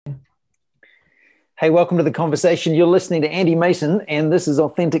Hey, welcome to the conversation. You're listening to Andy Mason, and this is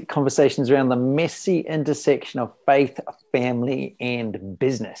authentic conversations around the messy intersection of faith, family, and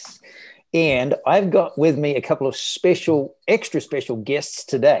business. And I've got with me a couple of extra special guests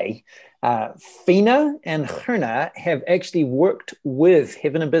today. Fina and Gerna have actually worked with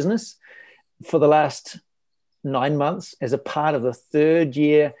Heaven in Business for the last 9 months as a part of the third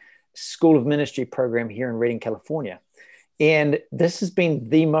year School of Ministry program here in Redding, California. And this has been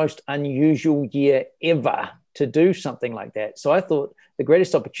the most unusual year ever to do something like that. So I thought the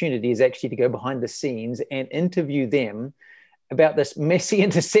greatest opportunity is actually to go behind the scenes and interview them about this messy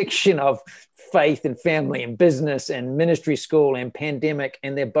intersection of faith and family and business and ministry school and pandemic.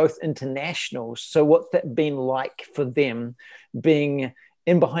 And they're both international. So what's that been like for them being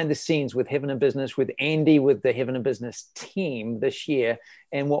in behind the scenes with Heaven in Business, with Andy, with the Heaven in Business team this year,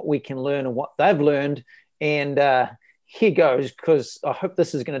 and what we can learn and what they've learned. And here goes, because I hope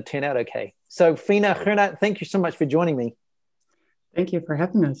this is going to turn out okay. So Fina, Gerna, thank you so much for joining me. Thank you for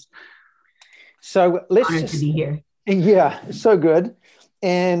having us. So let's Honored to be here. Yeah, so good.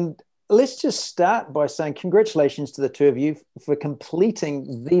 And let's just start by saying congratulations to the two of you for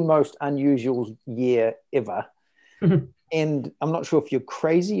completing the most unusual year ever. And I'm not sure if you're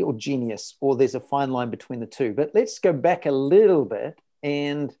crazy or genius, or there's a fine line between the two. But let's go back a little bit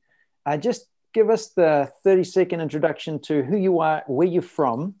and just give us the 30-second introduction to who you are, where you're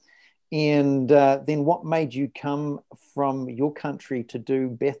from, and then what made you come from your country to do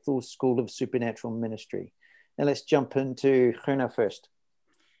Bethel School of Supernatural Ministry. And let's jump into Gerna first.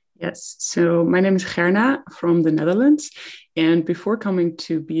 Yes, so my name is Gerna from the Netherlands. And before coming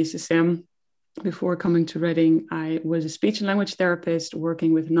to BSSM, before coming to Redding, I was a speech and language therapist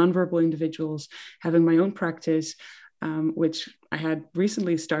working with nonverbal individuals, having my own practice, which I had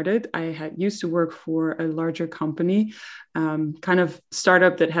recently started. I had used to work for a larger company, kind of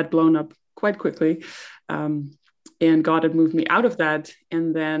startup that had blown up quite quickly. And God had moved me out of that.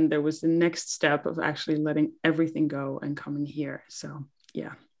 And then there was the next step of actually letting everything go and coming here. So,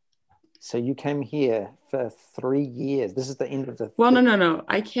 yeah. So you came here for 3 years. This is the end of the... Well, no.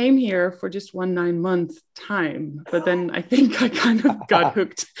 I came here for just 1 9-month time. But then I think I kind of got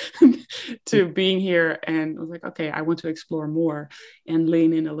hooked to being here and was like, okay, I want to explore more and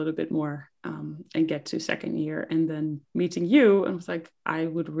lean in a little bit more and get to second year. And then meeting you, and was like, I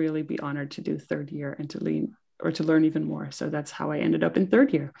would really be honored to do third year and to learn even more. So that's how I ended up in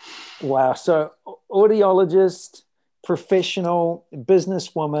third year. Wow. So audiologist, professional,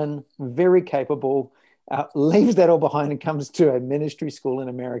 businesswoman, very capable, leaves that all behind and comes to a ministry school in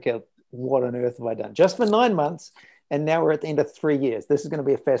America. What on earth have I done? Just for 9 months, and now we're at the end of 3 years. This is going to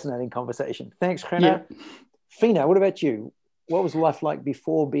be a fascinating conversation. Thanks, Gerna. Yeah. Fina, what about you? What was life like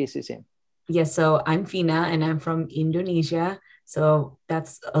before BSSM? Yes, so I'm Fina and I'm from Indonesia. So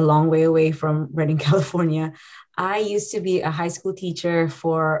that's a long way away from Redding, California. I used to be a high school teacher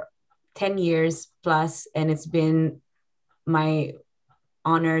for 10 years plus, and it's been my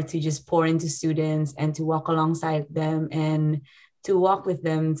honor to just pour into students and to walk alongside them and to walk with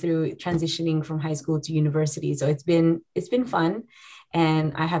them through transitioning from high school to university. So it's been fun,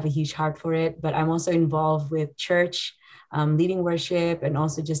 and I have a huge heart for it. But I'm also involved with church, leading worship, and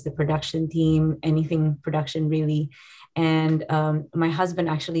also just the production team, anything production really. And my husband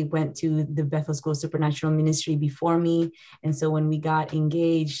actually went to the Bethel School of Supernatural Ministry before me. And so when we got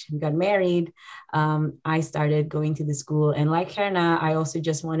engaged, we got married, I started going to the school. And like Gerna, I also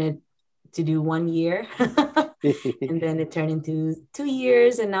just wanted to do 1 year. And then it turned into 2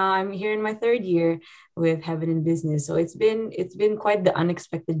 years. And now I'm here in my third year with Heaven in Business. So it's been quite the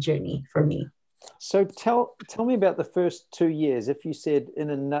unexpected journey for me. So tell me about the first 2 years. If you said in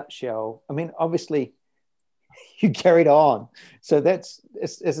a nutshell, I mean, obviously you carried on. So it's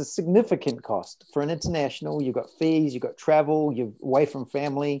a significant cost for an international. You've got fees, you've got travel, you're away from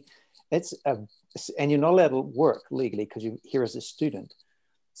family. And you're not allowed to work legally because you're here as a student.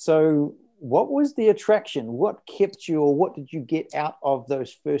 So what was the attraction? What kept you, or what did you get out of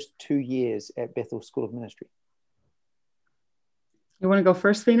those first 2 years at Bethel School of Ministry? You want to go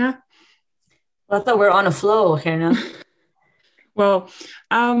first, Fina? Well, I thought we were on a flow, Gerna. Well,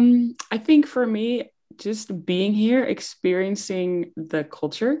 I think for me, just being here, experiencing the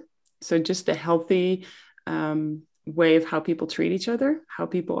culture. So just a healthy way of how people treat each other, how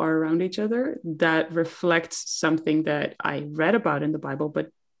people are around each other, that reflects something that I read about in the Bible, but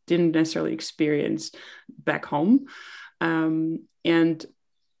didn't necessarily experience back home. And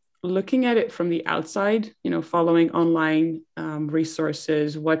looking at it from the outside, following online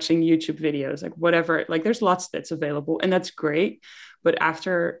resources, watching YouTube videos, like whatever, like there's lots that's available and that's great. But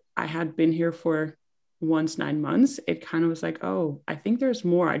after I had been here for once 9 months, it kind of was like, oh, I think there's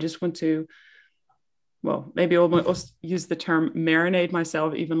more. I just want to well, maybe almost use the term marinate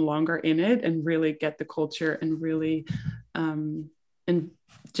myself even longer in it and really get the culture and really and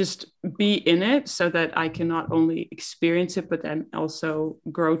just be in it so that I can not only experience it, but then also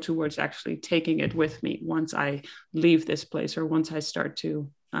grow towards actually taking it with me once I leave this place or once I start to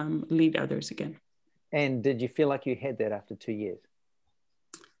lead others again. And did you feel like you had that after 2 years?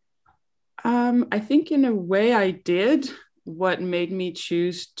 I think in a way I did. What made me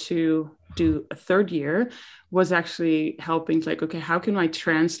choose to do a third year was actually helping, like, okay, how can I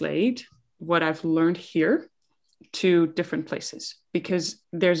translate what I've learned here to different places? Because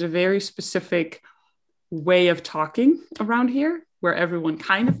there's a very specific way of talking around here where everyone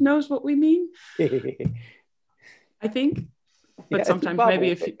kind of knows what we mean, I think. But sometimes maybe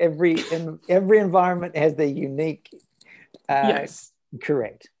if every environment has their unique yes,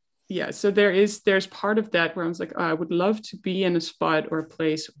 correct. Yeah, so there's part of that where I was like, oh, I would love to be in a spot or a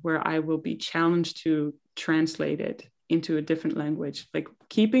place where I will be challenged to translate it into a different language, like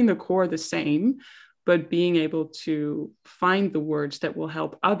keeping the core the same, but being able to find the words that will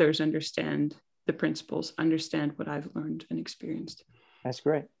help others understand the principles, understand what I've learned and experienced. That's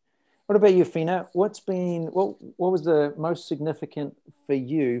great. What about you, Fina? What was the most significant for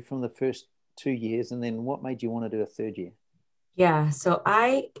you from the first 2 years, and then what made you want to do a third year? Yeah, so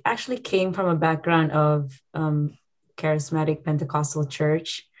I actually came from a background of charismatic Pentecostal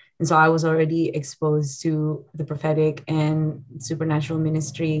church. And so I was already exposed to the prophetic and supernatural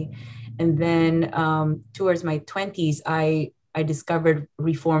ministry. And then towards my 20s, I discovered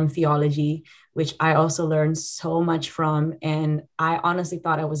Reformed theology, which I also learned so much from. And I honestly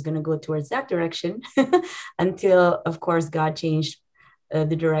thought I was going to go towards that direction until, of course, God changed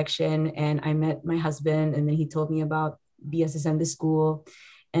the direction. And I met my husband, and then he told me about BSSM, the school.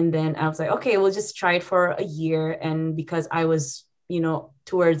 And then I was like, okay, we'll just try it for a year. And because I was,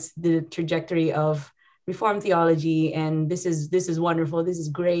 towards the trajectory of Reformed theology, and this is wonderful, this is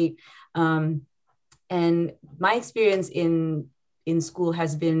great. And my experience in school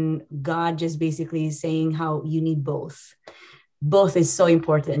has been God just basically saying how you need both. Both is so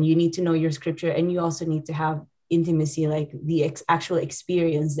important. You need to know your scripture, and you also need to have intimacy, like the actual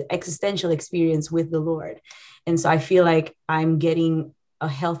experience, the existential experience with the Lord. And so I feel like I'm getting a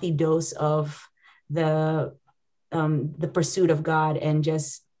healthy dose of the pursuit of God and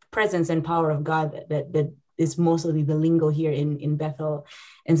just presence and power of God that is mostly the lingo here in Bethel.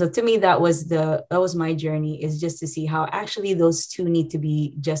 And so to me, that was my journey, is just to see how actually those two need to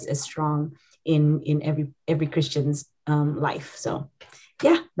be just as strong in every Christian's life. So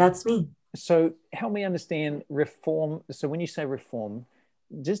yeah, that's me. So help me understand reform. So when you say reform,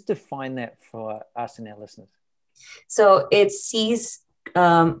 just define that for us and our listeners. So it sees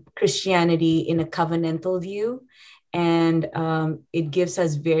Christianity in a covenantal view, and it gives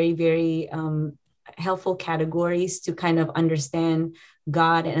us very, very helpful categories to kind of understand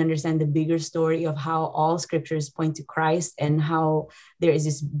God and understand the bigger story of how all scriptures point to Christ, and how there is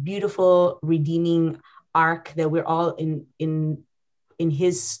this beautiful redeeming arc that we're all in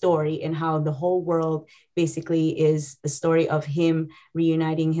his story, and how the whole world basically is a story of him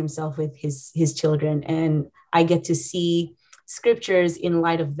reuniting himself with his children. And I get to see scriptures in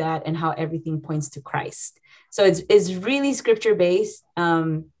light of that and how everything points to Christ. So it's really scripture based,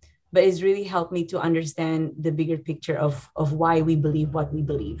 but it's really helped me to understand the bigger picture of why we believe what we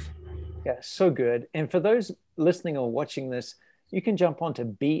believe. Yeah, so good. And for those listening or watching this, you can jump onto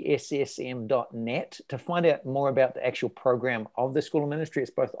bssm.net to find out more about the actual program of the School of Ministry.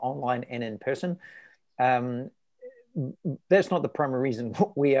 It's both online and in person. That's not the primary reason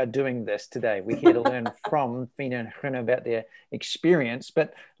we are doing this today. We're here to learn from Fina and Rene about their experience.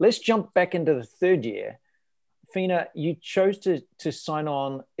 But let's jump back into the third year. Fina, you chose to sign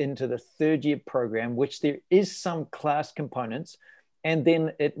on into the third year program, which there is some class components, and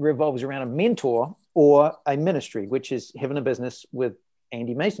then it revolves around a mentor or a ministry, which is Heaven and Business with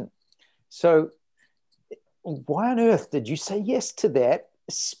Andy Mason. So why on earth did you say yes to that,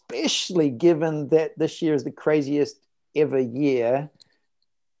 especially given that this year is the craziest ever year,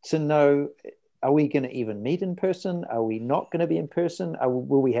 to know, are we going to even meet in person? Are we not going to be in person?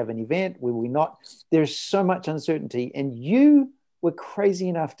 Will we have an event? Will we not? There's so much uncertainty. And you were crazy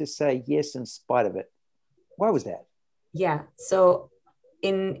enough to say yes in spite of it. Why was that? Yeah. So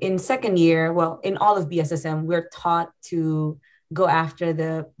in second year, well, in all of BSSM, we're taught to go after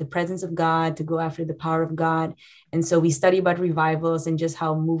the presence of God, to go after the power of God. And so we study about revivals and just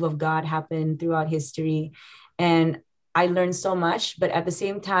how move of God happened throughout history. And I learned so much, but at the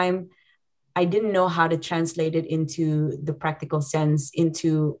same time, I didn't know how to translate it into the practical sense,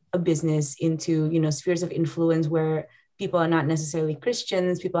 into a business, into, spheres of influence where people are not necessarily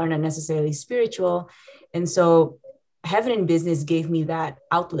Christians, people are not necessarily spiritual. And so Heaven in Business gave me that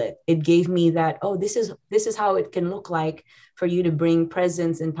outlet. It gave me that, oh, this is how it can look like for you to bring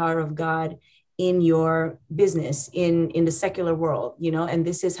presence and power of God in your business, in the secular world, and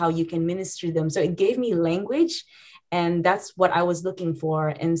this is how you can minister them. So it gave me language, and that's what I was looking for.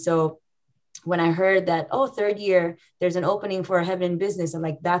 And so when I heard that, oh, third year, there's an opening for a Heaven in Business, I'm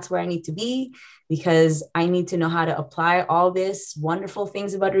like, that's where I need to be, because I need to know how to apply all this wonderful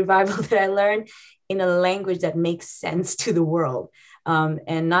things about revival that I learned in a language that makes sense to the world.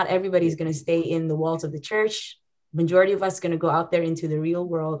 And not everybody's going to stay in the walls of the church. Majority of us going to go out there into the real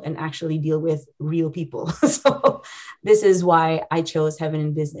world and actually deal with real people. So this is why I chose Heaven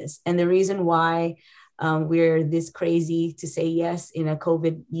in Business. And the reason why we're this crazy to say yes in a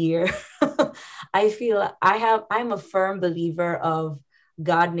COVID year, I feel I'm a firm believer of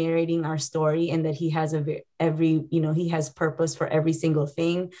God narrating our story, and that he has he has purpose for every single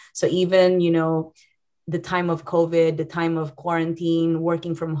thing. So even, the time of COVID, the time of quarantine,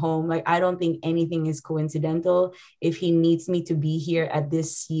 working from home, like, I don't think anything is coincidental if he needs me to be here at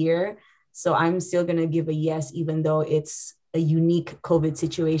this year. So I'm still going to give a yes, even though it's a unique COVID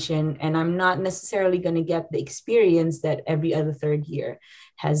situation. And I'm not necessarily going to get the experience that every other third year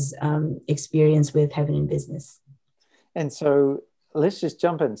has experienced with Heaven in Business. And so let's just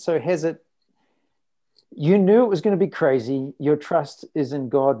jump in. So you knew it was going to be crazy. Your trust is in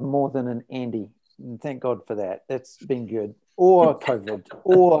God more than in Andy. And thank God for that. That's been good. Or COVID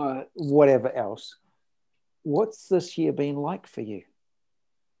or whatever else. What's this year been like for you?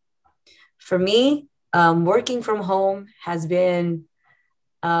 For me, working from home has been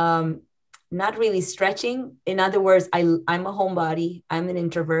not really stretching. In other words, I'm a homebody. I'm an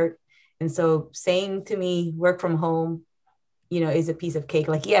introvert. And so saying to me, work from home, is a piece of cake.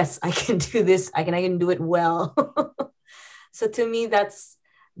 Like, yes, I can do this. I can do it well. So to me, that's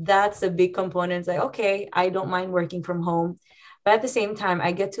a big component. It's like, okay, I don't mind working from home, but at the same time,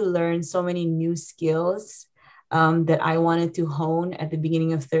 I get to learn so many new skills that I wanted to hone at the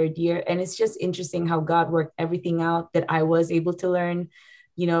beginning of third year. And it's just interesting how God worked everything out that I was able to learn,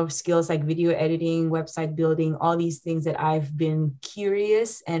 skills like video editing, website building, all these things that I've been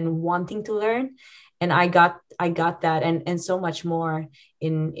curious and wanting to learn. And I got that and so much more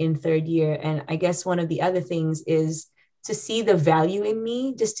in third year. And I guess one of the other things is to see the value in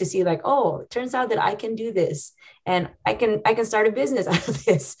me, just to see like, oh, it turns out that I can do this, and I can start a business out of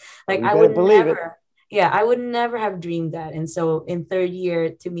this. Like, I would never, I would never have dreamed that. And so in third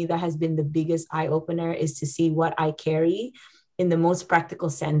year, to me, that has been the biggest eye opener, is to see what I carry in the most practical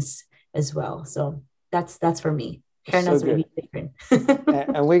sense as well. So that's for me. So good.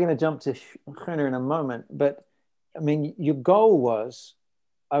 And we're going to jump to Gina in a moment, but I mean, your goal was,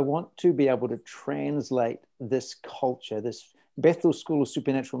 I want to be able to translate this culture, this Bethel School of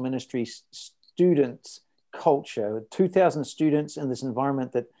Supernatural Ministry students culture, 2,000 students in this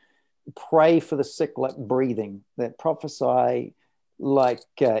environment that pray for the sick like breathing, that prophesy like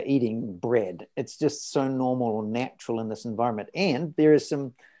eating bread. It's just so normal or natural in this environment. And there is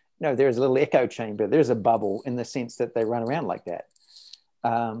there's a little echo chamber. There's a bubble in the sense that they run around like that.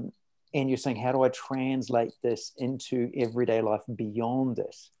 And you're saying, how do I translate this into everyday life beyond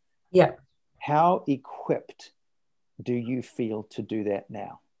this? Yeah. How equipped do you feel to do that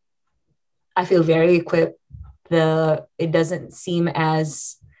now? I feel very equipped. It doesn't seem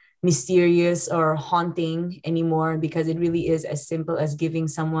as mysterious or haunting anymore, because it really is as simple as giving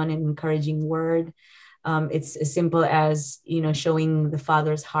someone an encouraging word. It's as simple as, showing the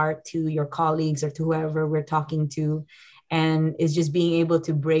Father's heart to your colleagues or to whoever we're talking to. And it's just being able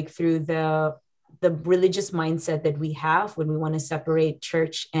to break through the religious mindset that we have when we want to separate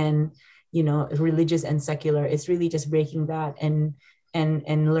church and, religious and secular. It's really just breaking that and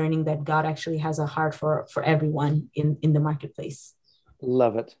learning that God actually has a heart for everyone in the marketplace.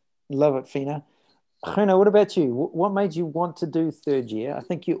 Love it. Love it, Fina. Gina, what about you? What made you want to do third year? I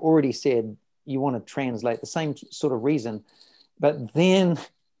think you already said you want to translate, the same sort of reason. But then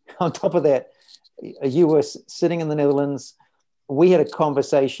on top of that, you were sitting in the Netherlands. We had a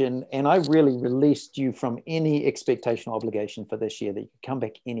conversation, and I really released you from any expectation or obligation for this year, that you could come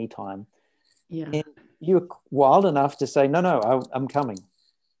back anytime. Yeah. And you were wild enough to say, no, I'm coming.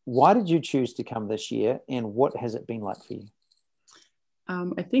 Why did you choose to come this year, and what has it been like for you?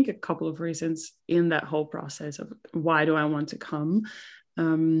 I think a couple of reasons in that whole process of why do I want to come.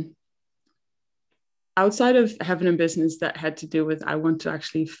 Outside of Heaven in Business, that had to do with I want to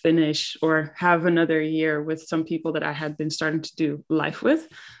actually finish or have another year with some people that I had been starting to do life with.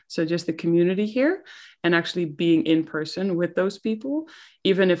 So just the community here and actually being in person with those people,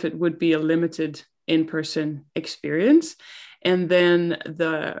 even if it would be a limited in-person experience. And then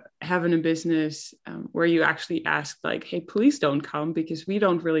the having a business where you actually ask like, hey, please don't come because we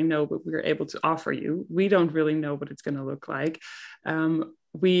don't really know what we're able to offer you. We don't really know what it's going to look like.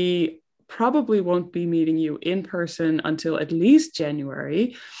 We probably won't be meeting you in person until at least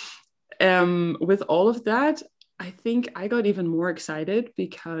January. With all of that, I think I got even more excited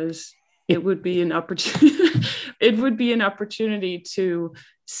because it would be an opportunity. It would be an opportunity to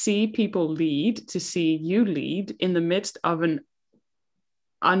see people lead, to see you lead in the midst of an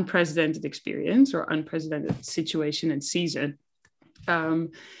unprecedented experience or unprecedented situation and season.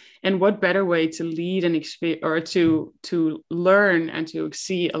 And what better way to lead and experience or to learn and to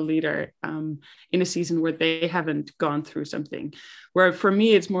see a leader in a season where they haven't gone through something. Where for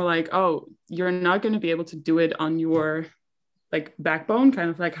me, it's more like, oh, you're not going to be able to do it on your like backbone, kind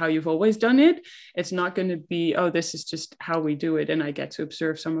of like how you've always done it. It's not going to be, oh, this is just how we do it. And I get to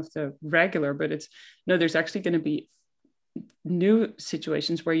observe some of the regular, but it's no, there's actually going to be new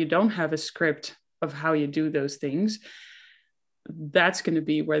situations where you don't have a script of how you do those things. That's going to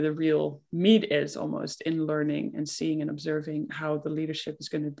be where the real meat is, almost in learning and seeing and observing how the leadership is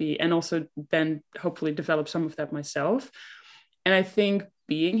going to be. And also then hopefully develop some of that myself. And I think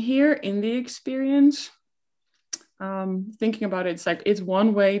being here in the experience, thinking about it, it's like, it's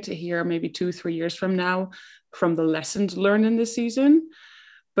one way to hear maybe 2-3 years from now from the lessons learned in this season,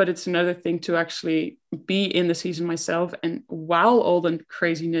 but it's another thing to actually be in the season myself. And while all the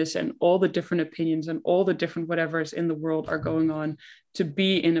craziness and all the different opinions and all the different whatevers in the world are going on, to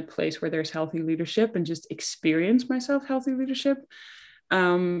be in a place where there's healthy leadership and just experience myself healthy leadership.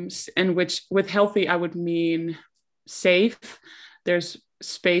 And which with healthy, I would mean safe. There's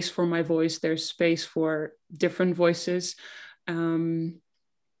space for my voice. There's space for different voices.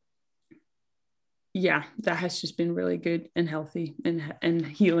 Yeah, that has just been really good and healthy and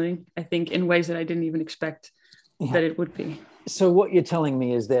healing, I think, in ways that I didn't even expect that it would be. So what you're telling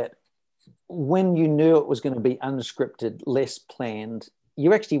me is that when you knew it was going to be unscripted, less planned,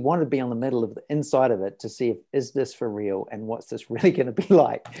 you actually wanted to be on the middle of the inside of it to see if, is this for real and what's this really going to be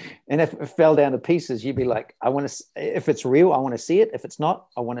like? And if it fell down to pieces, you'd be like, I want to, if it's real, I want to see it. If it's not,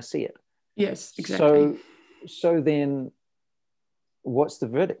 I want to see it. Yes, exactly. So then what's the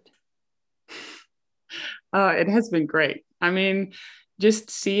verdict? It has been great. I mean,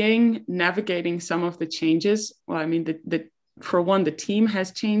 just navigating some of the changes. Well, I mean, for one, the team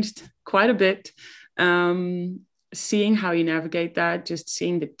has changed quite a bit. Seeing how you navigate that, just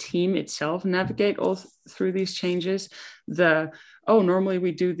seeing the team itself navigate all through these changes. Normally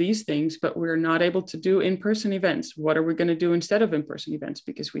we do these things, but we're not able to do in-person events. What are we going to do instead of in-person events?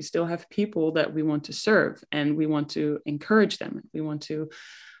 Because we still have people that we want to serve and we want to encourage them. We want to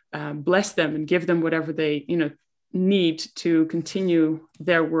bless them and give them whatever they, need to continue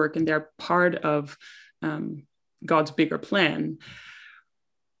their work, and they're part of God's bigger plan.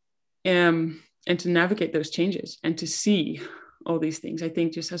 And to navigate those changes and to see all these things, I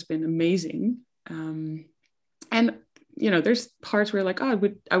think just has been amazing. And there's parts where like,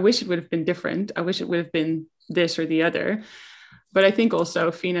 I wish it would have been different. I wish it would have been this or the other. But I think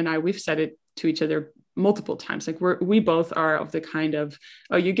also Fina and I, we've said it to each other multiple times. Like we both are of the kind of,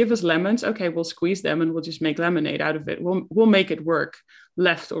 oh, you give us lemons, okay, we'll squeeze them and we'll just make lemonade out of it. We'll make it work,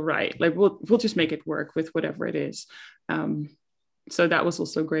 left or right. Like we'll just make it work with whatever it is. So that was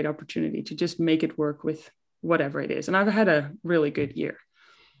also a great opportunity to just make it work with whatever it is. And I've had a really good year.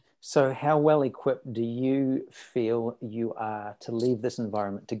 So how well equipped do you feel you are to leave this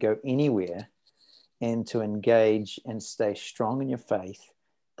environment, to go anywhere and to engage and stay strong in your faith,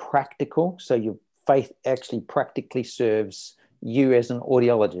 practical? So your faith actually practically serves you as an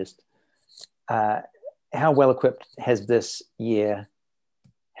audiologist. How well equipped has this year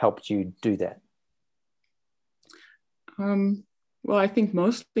helped you do that? Well, I think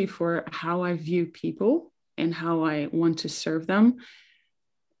mostly for how I view people and how I want to serve them,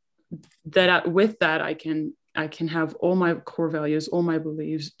 with that, I can have all my core values, all my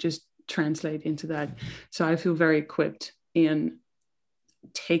beliefs just translate into that. So I feel very equipped in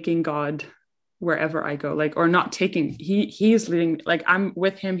taking God wherever I go, like, or not taking, he is leading, like I'm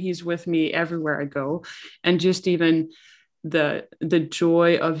with him, he's with me everywhere I go. And just even the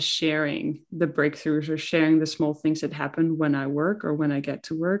joy of sharing the breakthroughs or sharing the small things that happen when I work or when I get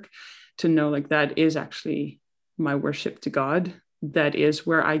to work, to know like that is actually my worship to God. That is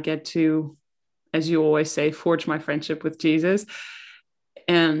where I get to, as you always say, forge my friendship with Jesus.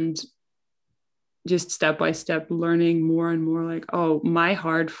 And just step by step learning more and more, like, oh, my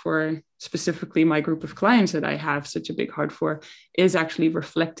heart for specifically my group of clients that I have such a big heart for is actually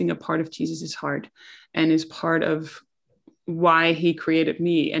reflecting a part of Jesus's heart and is part of why he created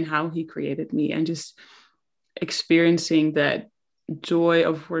me and how he created me, and just experiencing that joy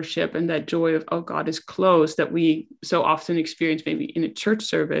of worship and that joy of, oh, God is close, that we so often experience maybe in a church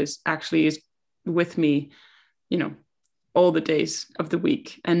service, actually is with me, all the days of the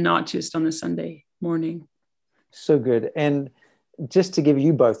week, and not just on a Sunday morning. So good. And just to give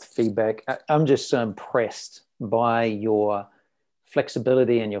you both feedback, I'm just so impressed by your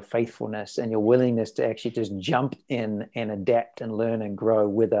flexibility and your faithfulness and your willingness to actually just jump in and adapt and learn and grow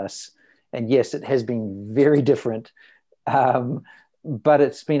with us. And yes, it has been very different, but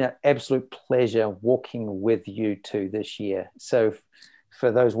it's been an absolute pleasure walking with you two this year. So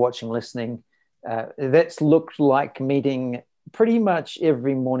for those watching, listening, that's looked like meeting pretty much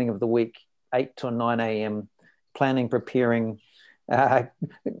every morning of the week, 8 to 9 a.m., planning, preparing,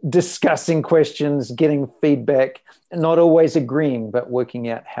 discussing questions, getting feedback, not always agreeing, but working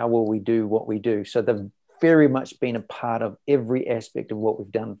out how will we do what we do. So they've very much been a part of every aspect of what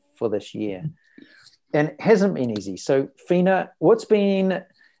we've done for this year. And it hasn't been easy. So Fina,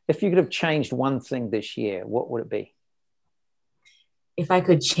 if you could have changed one thing this year, what would it be? If I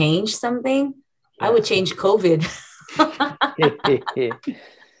could change something, I would change COVID.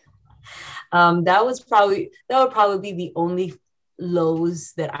 That would probably be the only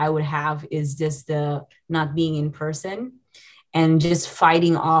lows that I would have, is just the not being in person and just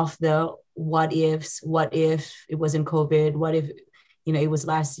fighting off the what ifs. What if it wasn't COVID? What if, it was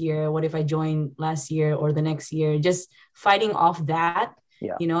last year? What if I joined last year or the next year? Just fighting off that,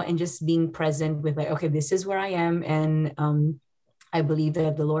 and just being present with, like, okay, this is where I am. And I believe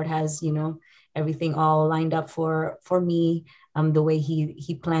that the Lord has, everything all lined up for me, the way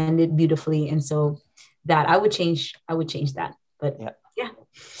he planned it beautifully. And so that I would change that. But yeah.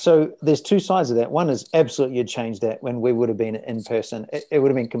 So there's two sides of that. One is absolutely you'd change that when we would have been in person. It would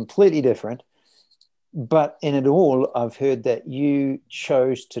have been completely different. But in it all, I've heard that you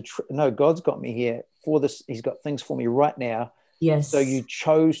chose to, no, God's got me here for this. He's got things for me right now. Yes. So you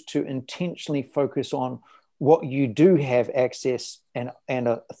chose to intentionally focus on what you do have access and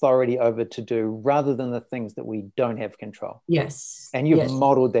authority over to do, rather than the things that we don't have control. Yes. And you've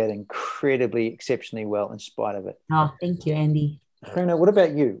modeled that incredibly, exceptionally well in spite of it. Oh, thank you, Andy. Runa, what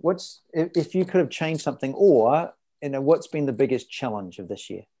about you? If you could have changed something, or, what's been the biggest challenge of this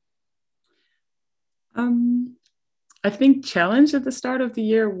year? I think challenge at the start of the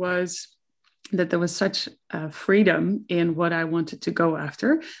year was that there was such freedom in what I wanted to go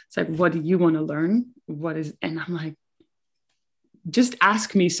after. It's like, what do you want to learn? And I'm like, just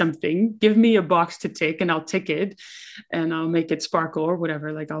ask me something, give me a box to tick and I'll tick it and I'll make it sparkle or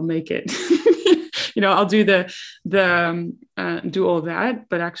whatever. Like, I'll make it, I'll do do all that.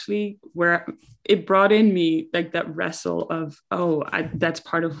 But actually, where it brought in me, like, that wrestle of, that's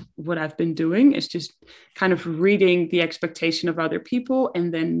part of what I've been doing. It's just kind of reading the expectation of other people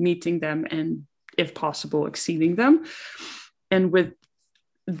and then meeting them and, if possible, exceeding them. And with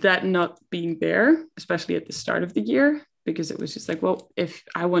that not being there, especially at the start of the year, because it was just like, well, if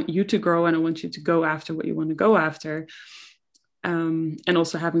I want you to grow and I want you to go after what you want to go after, and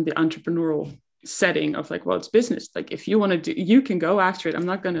also having the entrepreneurial setting of, like, well, it's business. Like, if you want to do, you can go after it. I'm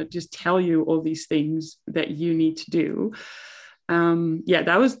not going to just tell you all these things that you need to do.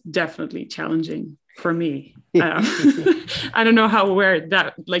 That was definitely challenging for me. I don't know how aware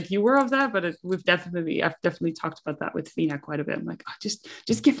that, like, you were of that, but I've definitely talked about that with Fina quite a bit. I'm like, just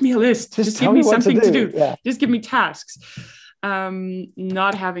give me a list. Just give me something to do. Yeah. Just give me tasks.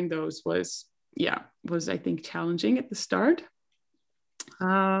 Not having those was I think challenging at the start.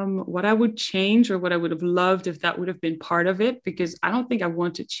 What I would change, or what I would have loved if that would have been part of it, because I don't think I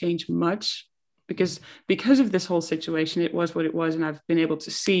want to change much, because of this whole situation, it was what it was. And I've been able to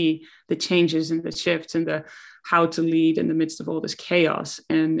see the changes and the shifts and the how to lead in the midst of all this chaos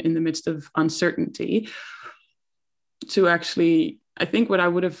and in the midst of uncertainty. To actually, I think what I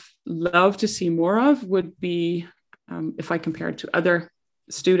would have loved to see more of would be, if I compare it to other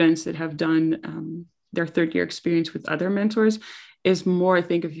students that have done their third year experience with other mentors, is more, I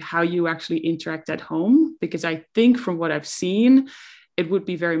think, of how you actually interact at home. Because I think from what I've seen, it would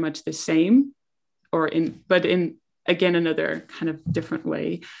be very much the same, but in again, another kind of different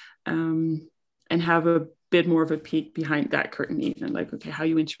way, and have a bit more of a peek behind that curtain, even, like, okay, how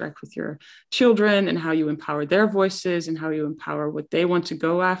you interact with your children and how you empower their voices and how you empower what they want to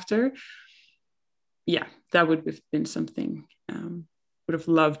go after. Yeah, that would have been something would have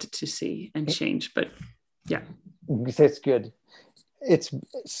loved to see and change, but yeah. That's good. It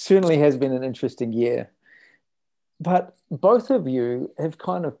certainly has been an interesting year, but both of you have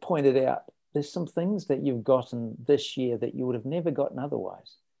kind of pointed out there's some things that you've gotten this year that you would have never gotten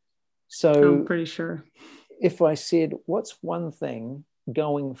otherwise. So I'm pretty sure. if I said, what's one thing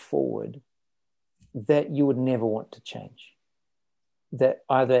going forward that you would never want to change, that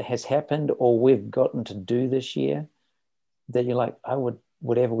either has happened or we've gotten to do this year, that you're like,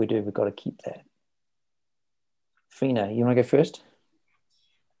 whatever we do, we've got to keep that? Fina, you want to go first?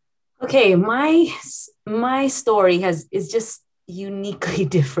 Okay, my story is just uniquely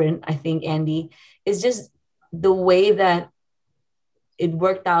different, I think, Andy. It's just the way that it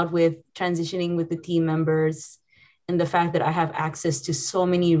worked out with transitioning with the team members, and the fact that I have access to so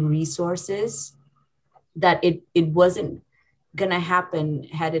many resources, that it wasn't gonna happen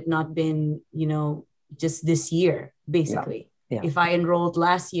had it not been, just this year, basically. Yeah. If I enrolled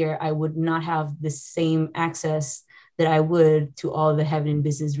last year, I would not have the same access that I would to all the Heaven in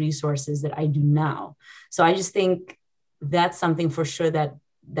Business resources that I do now. So I just think that's something for sure that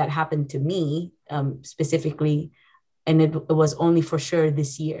happened to me, specifically. And it was only for sure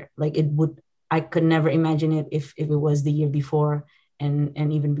this year. Like I could never imagine it if it was the year before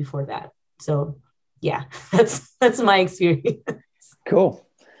and even before that. So yeah, that's my experience. Cool.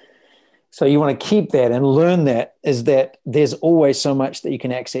 So you want to keep that and learn that, is that there's always so much that you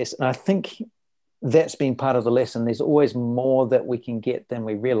can access. And I think that's been part of the lesson. There's always more that we can get than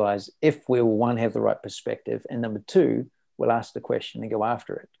we realize if we, one, have the right perspective, and number two, we'll ask the question and go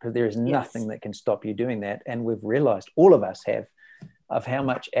after it, because there is nothing that can stop you doing that. And we've realized, all of us have, of how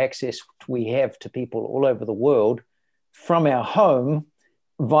much access we have to people all over the world from our home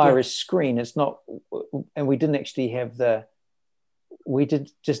via a screen. It's not, and we didn't actually have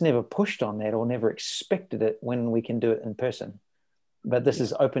just never pushed on that or never expected it when we can do it in person. But this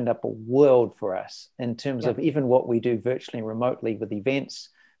has opened up a world for us in terms of even what we do virtually and remotely, with events,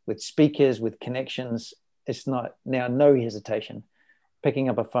 with speakers, with connections. It's not now, no hesitation, picking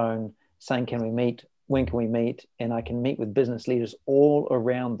up a phone, saying, can we meet? When can we meet? And I can meet with business leaders all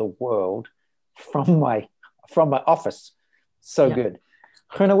around the world from my office. So good.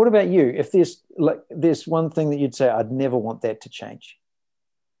 Gerna, what about you? If there's one thing that you'd say, I'd never want that to change.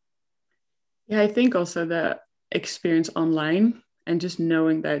 Yeah, I think also the experience online, and just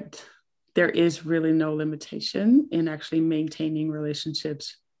knowing that there is really no limitation in actually maintaining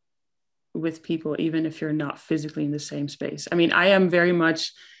relationships with people, even if you're not physically in the same space. I mean, I am very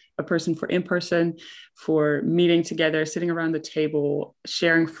much a person for in-person, for meeting together, sitting around the table,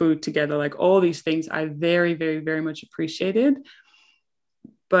 sharing food together, like all these things I very, very, very much appreciated.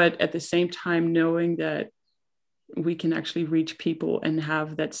 But at the same time, knowing that we can actually reach people and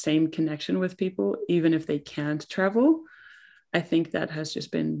have that same connection with people, even if they can't travel, I think that has just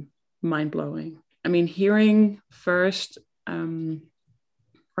been mind-blowing. I mean, hearing first,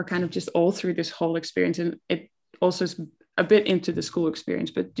 or kind of just all through this whole experience, and it also is a bit into the school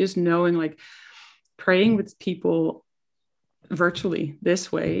experience, but just knowing, like, praying with people virtually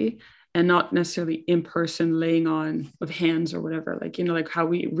this way, and not necessarily in person, laying on of hands or whatever, like, like how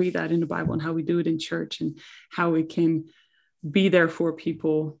we read that in the Bible and how we do it in church, and how we can be there for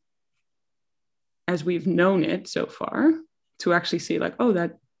people as we've known it so far, to actually see, like, oh,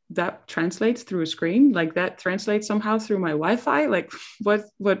 that translates through a screen, like that translates somehow through my Wi-Fi, like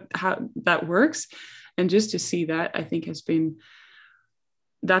how that works. And just to see that, I think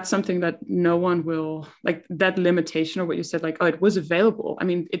that's something that no one will, like, that limitation, or what you said, like, oh, it was available. I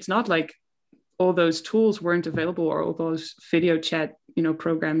mean, it's not like all those tools weren't available, or all those video chat,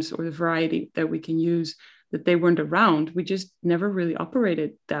 programs, or the variety that we can use, that they weren't around. We just never really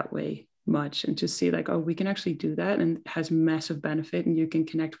operated that way much. And to see, like, oh, we can actually do that, and it has massive benefit, and you can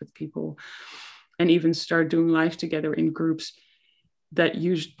connect with people, and even start doing life together in groups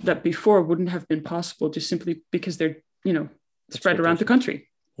that before wouldn't have been possible, just simply because they're spread around the country,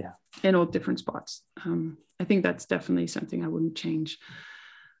 in all different spots. I think that's definitely something I wouldn't change.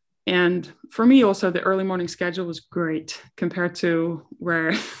 And for me also, the early morning schedule was great compared to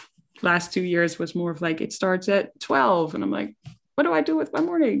where last 2 years was more of like, it starts at 12 and I'm like, what do I do with my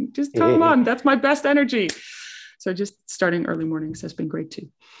morning? Just turn them on. That's my best energy. So just starting early mornings has been great too.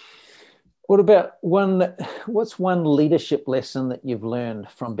 What about what's one leadership lesson that you've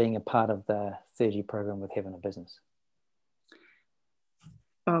learned from being a part of the 30 program with Heaven in Business?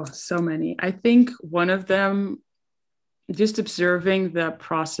 Oh, so many. I think one of them, just observing the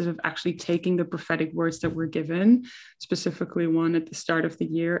process of actually taking the prophetic words that were given, specifically one at the start of the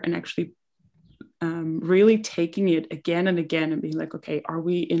year, and actually really taking it again and again and being like, okay, are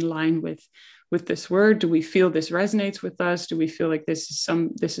we in line with this word? Do we feel this resonates with us? Do we feel like this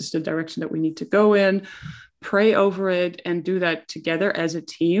is the direction that we need to go in? Pray over it and do that together as a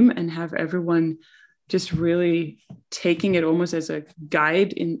team, and have everyone just really taking it almost as a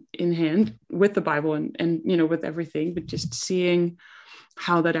guide in hand with the Bible and with everything, but just seeing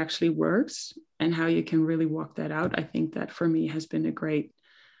how that actually works. and how you can really walk that out. I think that for me has been a great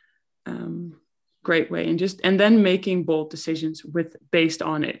way, and then making bold decisions based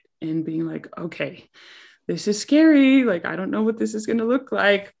on it, and being like, okay, this is scary. Like, I don't know what this is going to look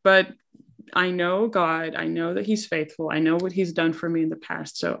like, but I know God, I know that he's faithful. I know what he's done for me in the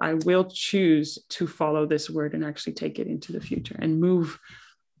past. So I will choose to follow this word and actually take it into the future and move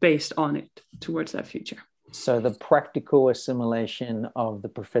based on it towards that future. So the practical assimilation of the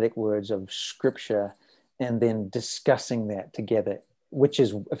prophetic words of scripture and then discussing that together, which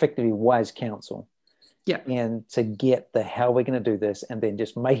is effectively wise counsel. Yeah. And to get the how we're going to do this, and then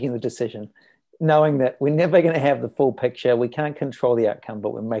just making the decision, knowing that we're never going to have the full picture. We can't control the outcome,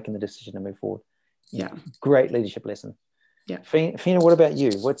 but we're making the decision to move forward. Yeah. Great leadership lesson. Yeah. Fina, what about you?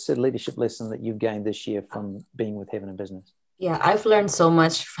 What's the leadership lesson that you've gained this year from being with Heaven in Business? Yeah, I've learned so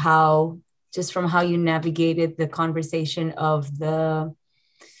much from how you navigated the conversation of the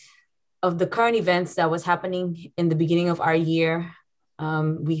current events that was happening in the beginning of our year.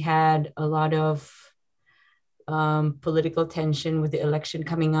 We had a lot of political tension with the election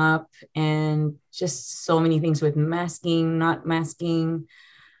coming up, and just so many things with masking, not masking,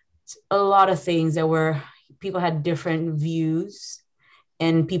 a lot of things people had different views,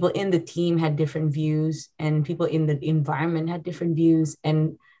 and people in the team had different views, and people in the environment had different views.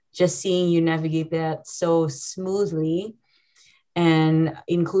 And just seeing you navigate that so smoothly, and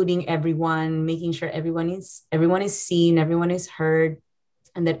including everyone, making sure everyone is seen, everyone is heard,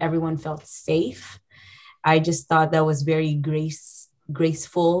 and that everyone felt safe. I just thought that was very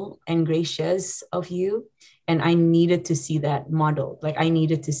graceful and gracious of you. And I needed to see that model. Like, I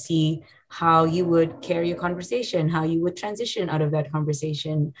needed to see how you would carry a conversation, how you would transition out of that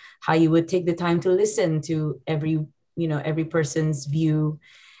conversation, how you would take the time to listen to every person's view,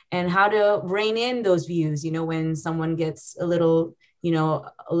 and how to rein in those views, when someone gets a little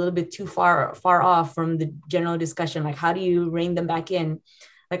bit too far off from the general discussion. Like, how do you rein them back in?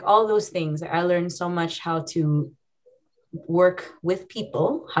 Like, all those things. I learned so much how to work with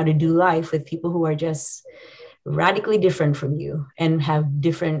people, how to do life with people who are just radically different from you and have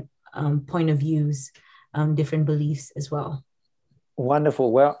different point of views, different beliefs as well.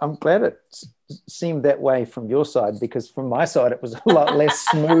 Wonderful. Well, I'm glad it seemed that way from your side, because from my side, it was a lot less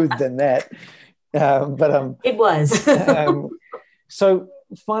smooth than that. But it was. So,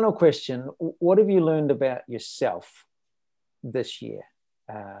 final question. What have you learned about yourself this year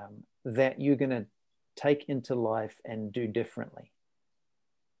that you're going to take into life and do differently?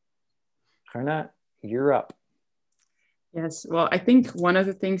 Gerna, you're up. Yes. Well, I think one of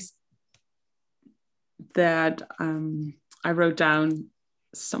the things that I wrote down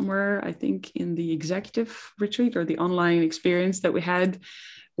somewhere, I think in the executive retreat or the online experience that we had,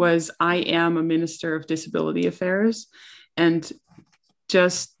 was I am a minister of disability affairs. And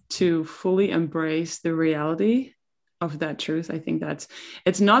just to fully embrace the reality of that truth, I think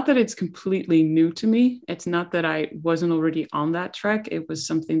it's not that it's completely new to me. It's not that I wasn't already on that track. It was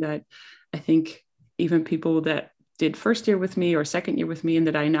something that I think even people that did first year with me or second year with me, and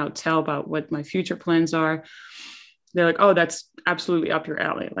that I now tell about what my future plans are, they're like, oh, that's absolutely up your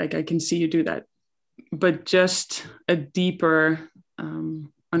alley. Like, I can see you do that. But just a deeper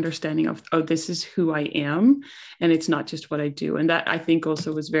understanding of, oh, this is who I am. And it's not just what I do. And that, I think,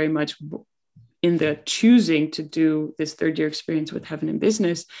 also was very much in the choosing to do this third year experience with Heaven in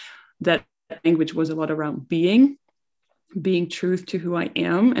Business. That language was a lot around being truth to who I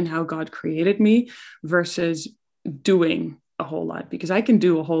am and how God created me, versus doing a whole lot, because I can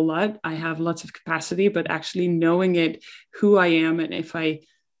do a whole lot. I have lots of capacity, but actually knowing who I am. And if I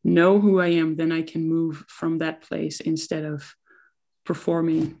know who I am, then I can move from that place instead of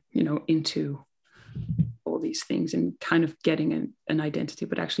performing, into all these things and kind of getting an identity,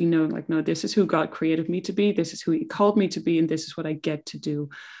 but actually knowing, like, no, this is who God created me to be. This is who he called me to be. And this is what I get to do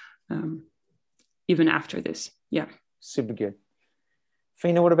even after this. Yeah. Super good.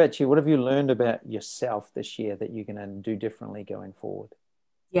 Fina, what about you? What have you learned about yourself this year that you're going to do differently going forward?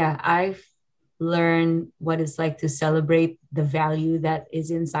 Yeah, I've learned what it's like to celebrate the value that is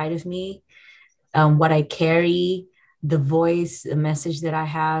inside of me, what I carry, the voice, the message that I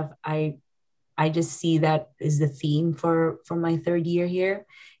have. I just see that is the theme for my third year here,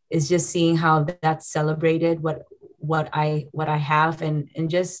 is just seeing how that's celebrated, what I have, and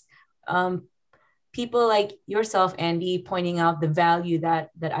just people like yourself, Andy, pointing out the value that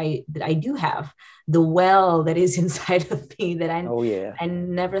I do have, the well that is inside of me that I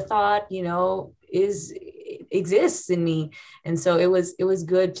never thought exists in me. And so it was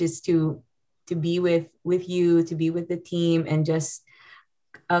good just to be with you, to be with the team, and just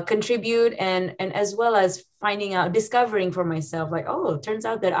contribute and as well as finding out, discovering for myself, like, oh, it turns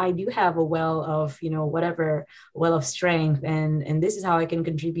out that I do have a well of, whatever, well of strength, and this is how I can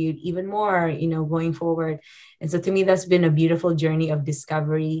contribute even more, going forward. And so to me, that's been a beautiful journey of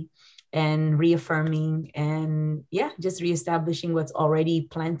discovery and reaffirming, and just reestablishing what's already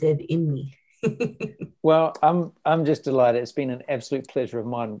planted in me. Well, I'm just delighted. It's been an absolute pleasure of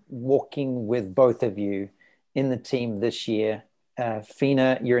mine walking with both of you in the team this year.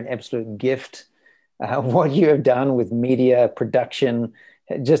 Fina, you're an absolute gift. What you have done with media production,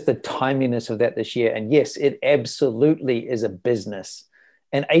 just the timeliness of that this year. And yes, it absolutely is a business,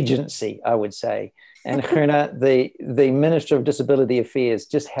 an agency, I would say. And Gerna, the Minister of Disability Affairs,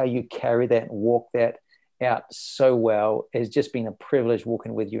 just how you carry that and walk that out so well. Has just been a privilege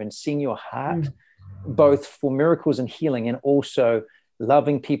walking with you and seeing your heart, both for miracles and healing, and also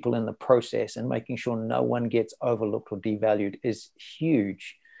loving people in the process and making sure no one gets overlooked or devalued is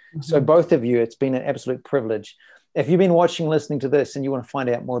huge. So both of you, it's been an absolute privilege. If you've been watching, listening to this, and you want to find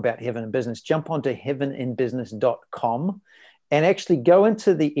out more about Heaven in Business, jump onto heaveninbusiness.com and actually go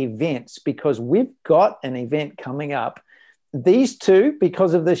into the events, because we've got an event coming up. These two,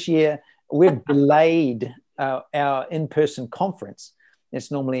 because of this year, we've delayed our in-person conference.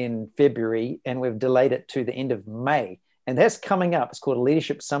 It's normally in February, and we've delayed it to the end of May. And that's coming up. It's called a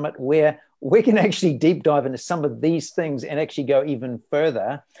Leadership Summit, where we can actually deep dive into some of these things and actually go even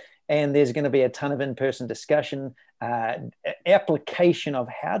further. And there's going to be a ton of in-person discussion, application of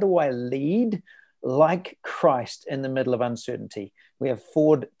how do I lead like Christ in the middle of uncertainty. We have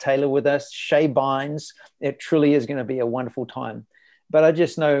Ford Taylor with us, Shay Bynes. It truly is going to be a wonderful time. But I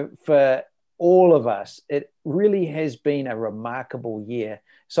just know for all of us, it really has been a remarkable year.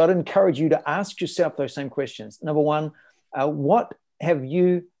 So I'd encourage you to ask yourself those same questions. Number one, what have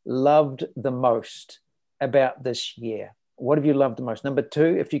you loved the most about this year? What have you loved the most? Number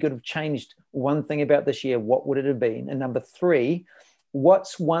two, if you could have changed one thing about this year, what would it have been? And number three,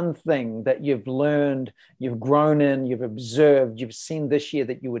 what's one thing that you've learned, you've grown in, you've observed, you've seen this year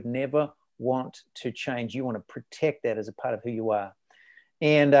that you would never want to change? You want to protect that as a part of who you are.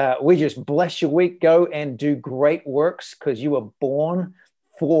 And we just bless your week. Go and do great works, because you were born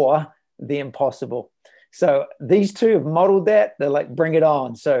for the impossible. So these two have modeled that. They're like, bring it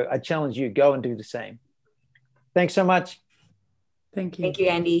on. So I challenge you, go and do the same. Thanks so much. Thank you. Thank you,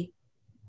 Andy.